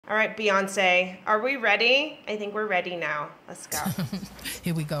All right, Beyonce, are we ready? I think we're ready now. Let's go.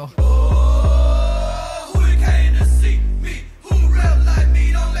 Here we go. Who you came to see? Me. Who rap like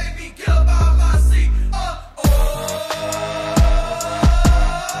me? Don't let me get up out my seat.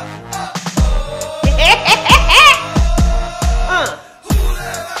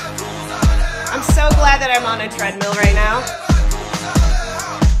 I'm so glad that I'm on a treadmill right now.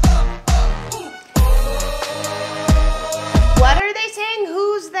 What are they saying?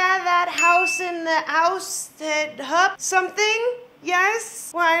 Who's that house in the house that hup something?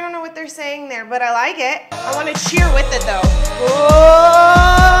 Yes? Well, I don't know what they're saying there, but I like it. I want to cheer with it though.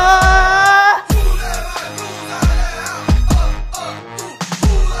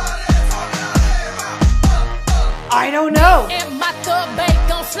 I don't know. And my thug babe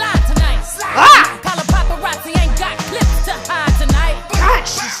gon' slide tonight. Ah! Call a paparazzi, ain't got clips to hide tonight. God,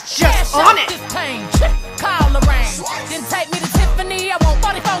 she's just on it. This pain. Call the rain. Then take me to Tiffany. I want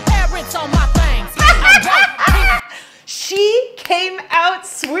 44 carats on my things. She came out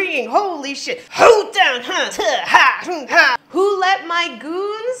swinging. Holy shit. Hold down, huh? Who let my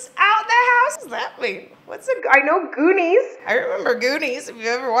goons out the house? What does that mean? I know Goonies. I remember Goonies. If you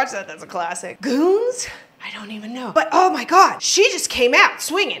ever watched that, that's a classic. Goons? I don't even know. But oh my God, she just came out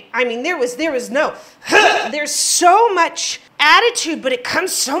swinging. I mean, there was no, there's so much attitude, but it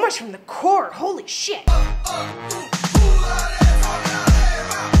comes so much from the core. Holy shit.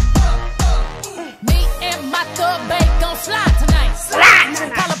 Me and my thug babe gon' slide tonight. Slide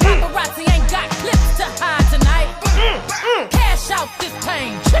tonight. Call a paparazzi, ain't got clips to hide tonight. Cash out this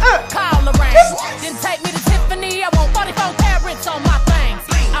pain. Call the rain. Then take me to Tiffany. I want 44 carats on my things.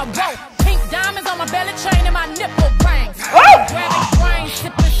 I want pink diamonds on my belly chain and my nipple rings. Grabbing brains,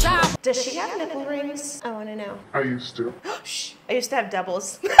 sipping shop. Does she have nipple rings? I want to know. I used to. Shh, I used to have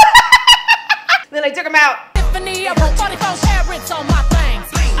doubles. Then I took them out. Tiffany, I want 44 carats on my things.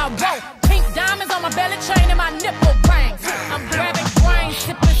 I want pink diamonds on my belly chain and my nipple rings. I'm grabbing brains,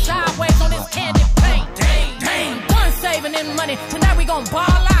 sipping sideways on this candy paint. Done saving in money, tonight we gon' ball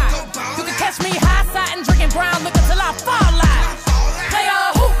out. You can catch me high side and drinking brown liquor till I fall out.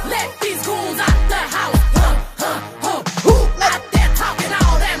 Player, who let these goons out the house? Who out there talking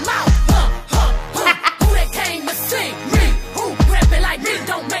all that mouth? Who they came to see me? Who rapping like me?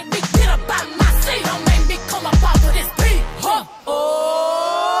 Don't make me get up out my seat. Don't make me come up off of this beat.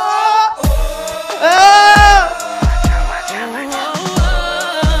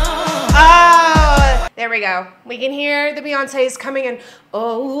 There we go. We can hear the Beyoncé's coming in. I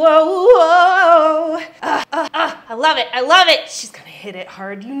love it. I love it. She's gonna hit it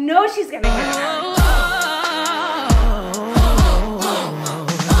hard. You know she's gonna hit it hard.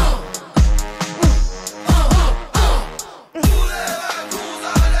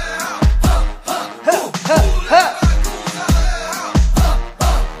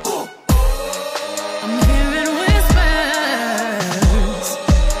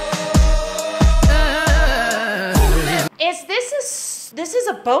 This is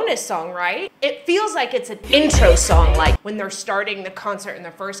a bonus song, right? It feels like it's an intro song, like when they're starting the concert and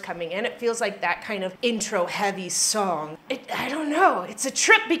they're first coming in. It feels like that kind of intro heavy song. I don't know, it's a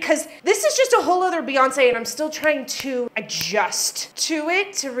trip because this is just a whole other Beyonce and I'm still trying to adjust to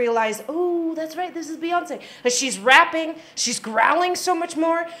it to realize, oh, that's right, this is Beyonce. But she's rapping, she's growling so much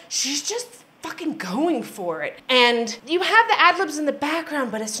more, she's just fucking going for it. And you have the ad-libs in the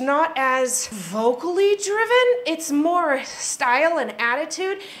background, but it's not as vocally driven. It's more style and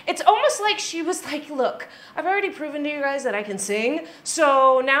attitude. It's almost like she was like, look, I've already proven to you guys that I can sing,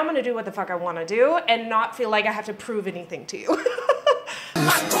 so now I'm gonna do what the fuck I wanna do and not feel like I have to prove anything to you.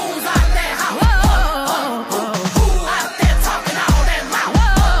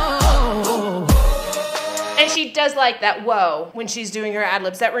 And she does like that whoa when she's doing her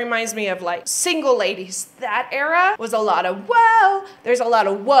ad-libs. That reminds me of like Single Ladies. That era was a lot of whoa. There's a lot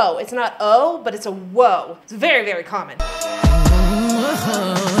of whoa. It's not oh, but it's a whoa. It's very, very common.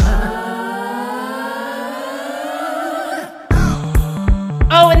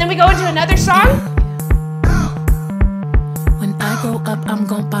 Oh, and then we go into another song. When I grow up, I'm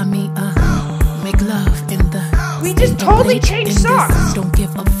gon' buy me a make love in the. We just totally changed songs. Don't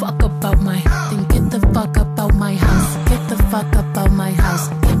give a fuck about my. Then get the fuck up out my house. Get the fuck up out my house.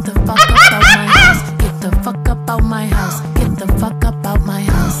 Get the fuck up out my house. Get the fuck up out my house. Get the fuck up out my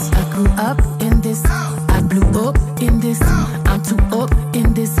house. I grew up in this. I blew up in this. I'm too up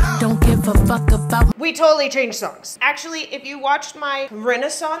in this. Don't give a fuck about. We totally changed songs. Actually, if you watched my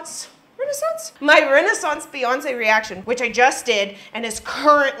Renaissance Renaissance? My Renaissance Beyoncé reaction, which I just did and is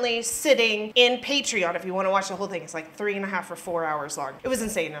currently sitting in Patreon. If you want to watch the whole thing, it's like 3.5 or 4 hours long. It was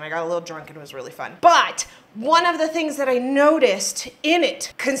insane and I got a little drunk and it was really fun. But one of the things that I noticed in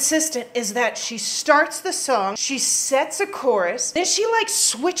it consistent is that she starts the song, she sets a chorus, then she like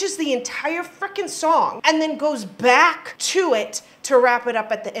switches the entire freaking song and then goes back to it to wrap it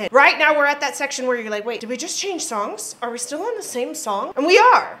up at the end. Right now we're at that section where you're like, wait, did we just change songs? Are we still on the same song? And we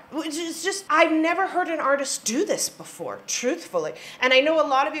are. It's just, I've never heard an artist do this before, truthfully. And I know a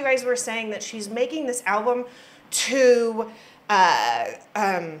lot of you guys were saying that she's making this album to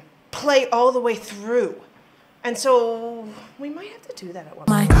play all the way through. And so we might have to do that at one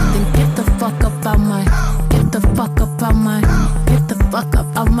point. Then get the fuck up out my, get the fuck up out my, get the fuck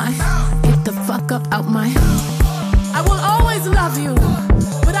up out my, get the fuck up out my. I will always love you,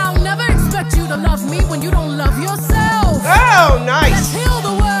 but I'll never expect you to love me when you don't love yourself. Oh, nice. Let's heal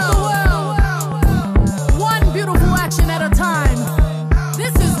the world. One beautiful action at a time.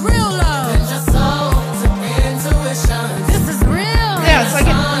 This is real love. This is real. Yeah, it's like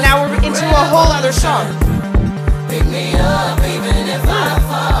now we're into a whole other song. Pick me up even if I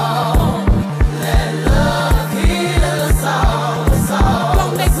fall. Let love heal us all.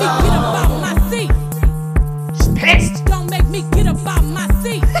 Don't make me get up out my seat. She's pissed. Don't make me get up out my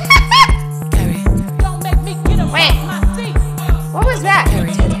seat. Carrie. Don't make me get up out my seat. What was that? Don't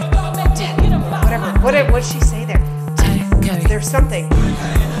make me get up out Whatever. my seat. What did she say there? Carrie. There's something.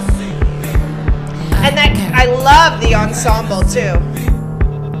 And that I love the ensemble too.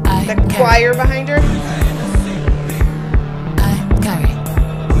 The choir behind her.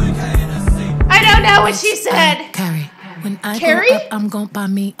 I don't know what she said. Carrie. When I Carrie? grow up, I'm gonna buy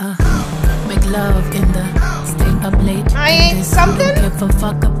me a make love in the stay up late. I ain't something? Don't give a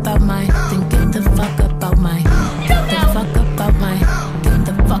fuck about my then get the fuck about my get the fuck about my get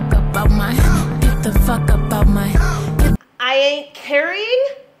the fuck about my get the fuck about my get I ain't carrying?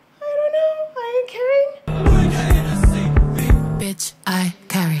 I don't know. I ain't carrying. bitch I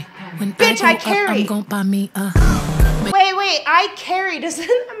carry. When Bitch, I I grow carry. up, I'm gonna buy me a Wait, I carry. Doesn't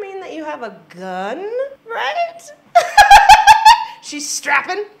that mean that you have a gun? Right? She's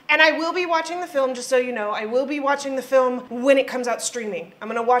strapping. And I will be watching the film, just so you know. I will be watching the film when it comes out streaming. I'm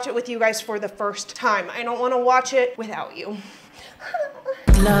gonna watch it with you guys for the first time. I don't wanna watch it without you.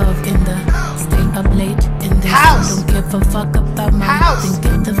 love in the stay up late in this House. Don't give a fuck about my House.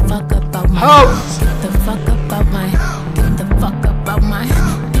 then get the fuck about my House. get the fuck about my get the fuck about my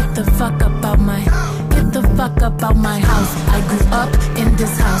get the fuck about my get the fuck about my house. I grew up in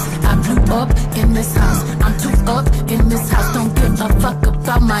this house. I blew up in this house. I'm too up in this house. Don't give a fuck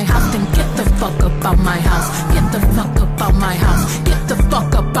about my house. Then get the fuck about my house. Get the fuck about my house. Get the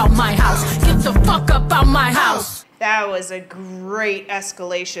fuck about my house. Get the fuck about my house. That was a great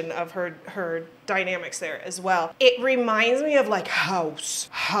escalation of her dynamics there as well. It reminds me of like house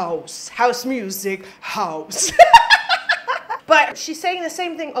music, house. But she's saying the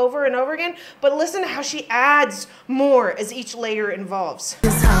same thing over and over again, but listen to how she adds more as each layer involves.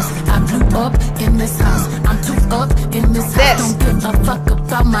 This house, I blew up in this house. I'm too up in this house. Don't give a fuck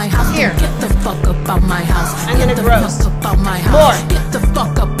about my house. Here. Get the fuck about my house. And then Get it the grows. fuck about my house. More. Get the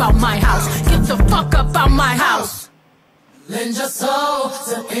fuck about my house. Get the fuck about my house. Lend your soul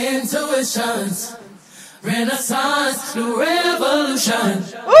to intuitions. Renaissance, new revolution.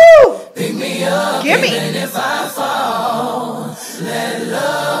 Ooh! Pick me up Gimme. even if I fall. Let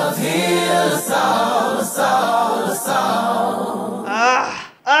love heal us all, us all, us all.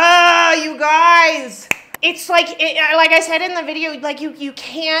 You guys. It's like, like I said in the video, like you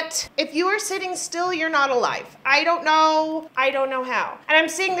can't, if you are sitting still, you're not alive. I don't know how. And I'm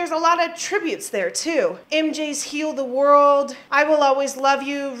seeing there's a lot of tributes there too. MJ's Heal the World, I Will Always Love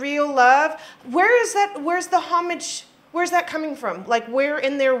You, Real Love. Where is that, where's the homage, where's that coming from? Like where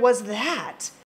in there was that?